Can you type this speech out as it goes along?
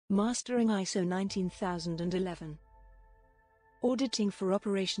Mastering ISO 19011. Auditing for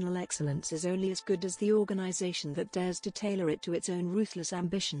operational excellence is only as good as the organization that dares to tailor it to its own ruthless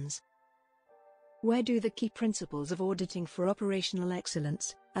ambitions. Where do the key principles of auditing for operational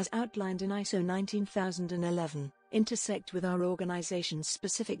excellence, as outlined in ISO 19011, intersect with our organization's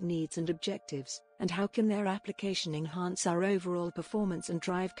specific needs and objectives, and how can their application enhance our overall performance and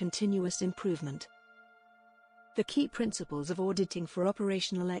drive continuous improvement? The key principles of auditing for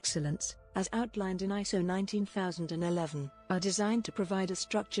operational excellence, as outlined in ISO 19011, are designed to provide a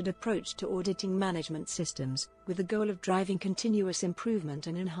structured approach to auditing management systems, with the goal of driving continuous improvement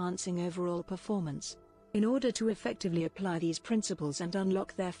and enhancing overall performance. In order to effectively apply these principles and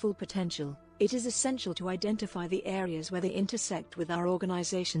unlock their full potential, it is essential to identify the areas where they intersect with our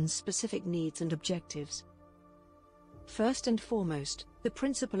organization's specific needs and objectives. First and foremost, the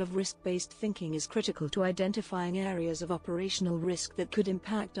principle of risk-based thinking is critical to identifying areas of operational risk that could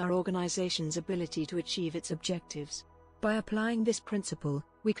impact our organization's ability to achieve its objectives. By applying this principle,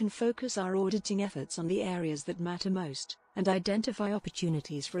 we can focus our auditing efforts on the areas that matter most, and identify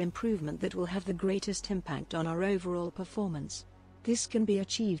opportunities for improvement that will have the greatest impact on our overall performance. This can be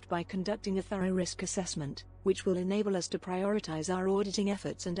achieved by conducting a thorough risk assessment, which will enable us to prioritize our auditing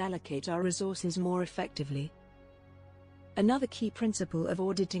efforts and allocate our resources more effectively. Another key principle of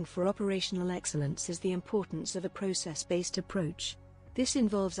auditing for operational excellence is the importance of a process-based approach. This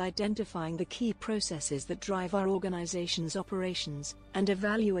involves identifying the key processes that drive our organization's operations, and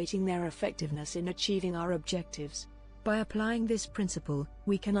evaluating their effectiveness in achieving our objectives. By applying this principle,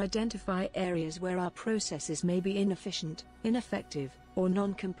 we can identify areas where our processes may be inefficient, ineffective, or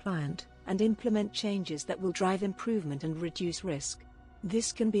non-compliant, and implement changes that will drive improvement and reduce risk.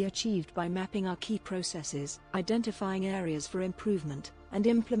 This can be achieved by mapping our key processes, identifying areas for improvement, and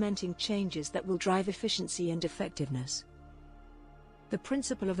implementing changes that will drive efficiency and effectiveness. The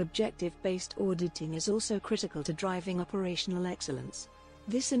principle of objective-based auditing is also critical to driving operational excellence.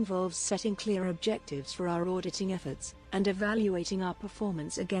 This involves setting clear objectives for our auditing efforts, and evaluating our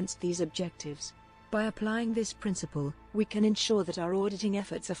performance against these objectives. By applying this principle, we can ensure that our auditing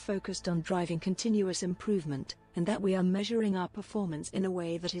efforts are focused on driving continuous improvement, and that we are measuring our performance in a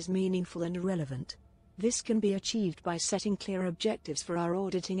way that is meaningful and relevant. This can be achieved by setting clear objectives for our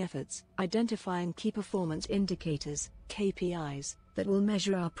auditing efforts, identifying key performance indicators, KPIs, that will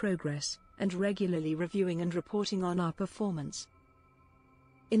measure our progress, and regularly reviewing and reporting on our performance.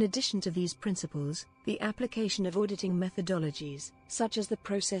 In addition to these principles, the application of auditing methodologies, such as the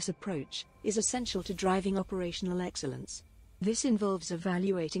process approach, is essential to driving operational excellence. This involves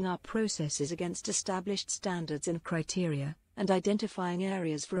evaluating our processes against established standards and criteria, and identifying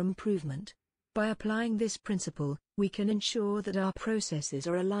areas for improvement. By applying this principle, we can ensure that our processes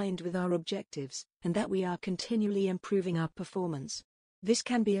are aligned with our objectives, and that we are continually improving our performance. This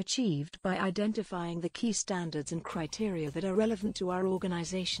can be achieved by identifying the key standards and criteria that are relevant to our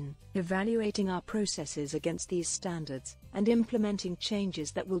organization, evaluating our processes against these standards, and implementing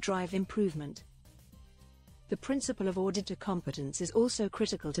changes that will drive improvement. The principle of auditor competence is also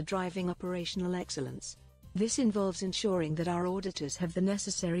critical to driving operational excellence. This involves ensuring that our auditors have the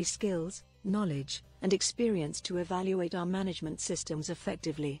necessary skills, knowledge, and experience to evaluate our management systems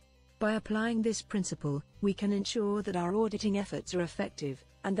effectively. By applying this principle, we can ensure that our auditing efforts are effective,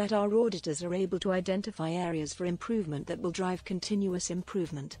 and that our auditors are able to identify areas for improvement that will drive continuous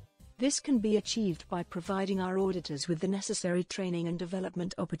improvement. This can be achieved by providing our auditors with the necessary training and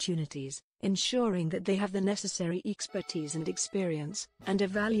development opportunities, ensuring that they have the necessary expertise and experience, and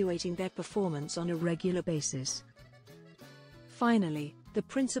evaluating their performance on a regular basis. Finally, the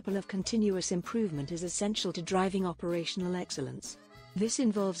principle of continuous improvement is essential to driving operational excellence. This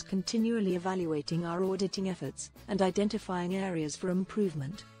involves continually evaluating our auditing efforts, and identifying areas for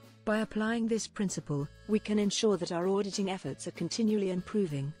improvement. By applying this principle, we can ensure that our auditing efforts are continually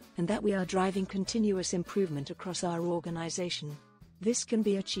improving, and that we are driving continuous improvement across our organization. This can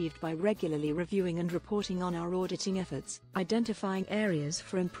be achieved by regularly reviewing and reporting on our auditing efforts, identifying areas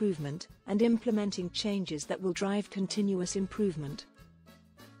for improvement, and implementing changes that will drive continuous improvement.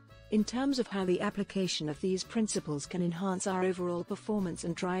 In terms of how the application of these principles can enhance our overall performance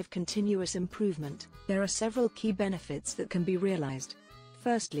and drive continuous improvement, there are several key benefits that can be realized.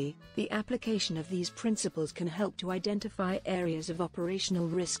 Firstly, the application of these principles can help to identify areas of operational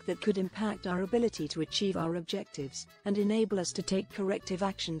risk that could impact our ability to achieve our objectives, and enable us to take corrective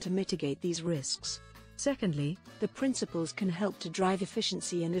action to mitigate these risks. Secondly, the principles can help to drive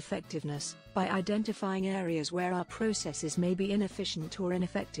efficiency and effectiveness, by identifying areas where our processes may be inefficient or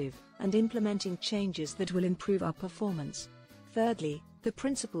ineffective, and implementing changes that will improve our performance. Thirdly, the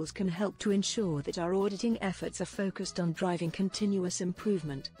principles can help to ensure that our auditing efforts are focused on driving continuous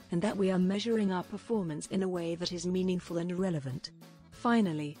improvement, and that we are measuring our performance in a way that is meaningful and relevant.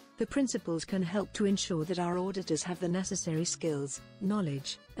 Finally, the principles can help to ensure that our auditors have the necessary skills,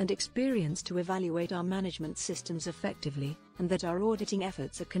 knowledge, and experience to evaluate our management systems effectively, and that our auditing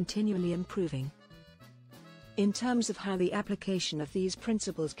efforts are continually improving. In terms of how the application of these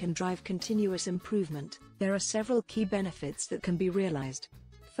principles can drive continuous improvement, there are several key benefits that can be realized.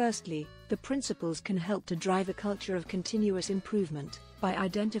 Firstly, the principles can help to drive a culture of continuous improvement by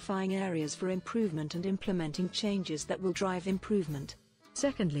identifying areas for improvement and implementing changes that will drive improvement.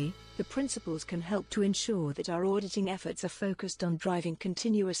 Secondly, the principles can help to ensure that our auditing efforts are focused on driving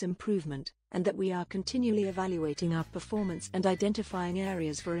continuous improvement, and that we are continually evaluating our performance and identifying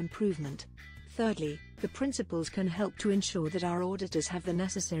areas for improvement. Thirdly, the principles can help to ensure that our auditors have the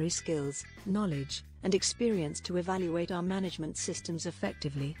necessary skills, knowledge, and experience to evaluate our management systems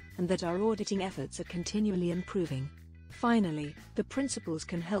effectively, and that our auditing efforts are continually improving. Finally, the principles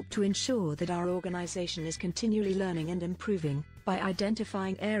can help to ensure that our organization is continually learning and improving, by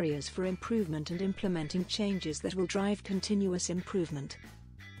identifying areas for improvement and implementing changes that will drive continuous improvement.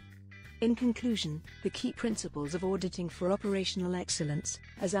 In conclusion, the key principles of auditing for operational excellence,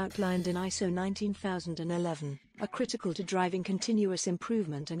 as outlined in ISO 19011, are critical to driving continuous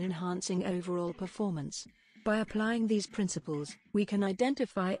improvement and enhancing overall performance. By applying these principles, we can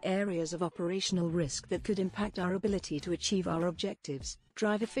identify areas of operational risk that could impact our ability to achieve our objectives,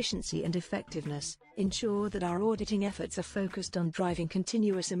 drive efficiency and effectiveness, ensure that our auditing efforts are focused on driving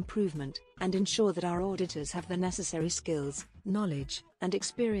continuous improvement, and ensure that our auditors have the necessary skills, knowledge, and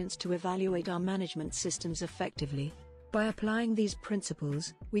experience to evaluate our management systems effectively. By applying these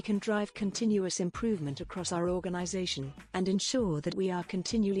principles, we can drive continuous improvement across our organization, and ensure that we are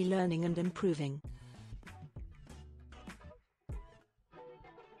continually learning and improving.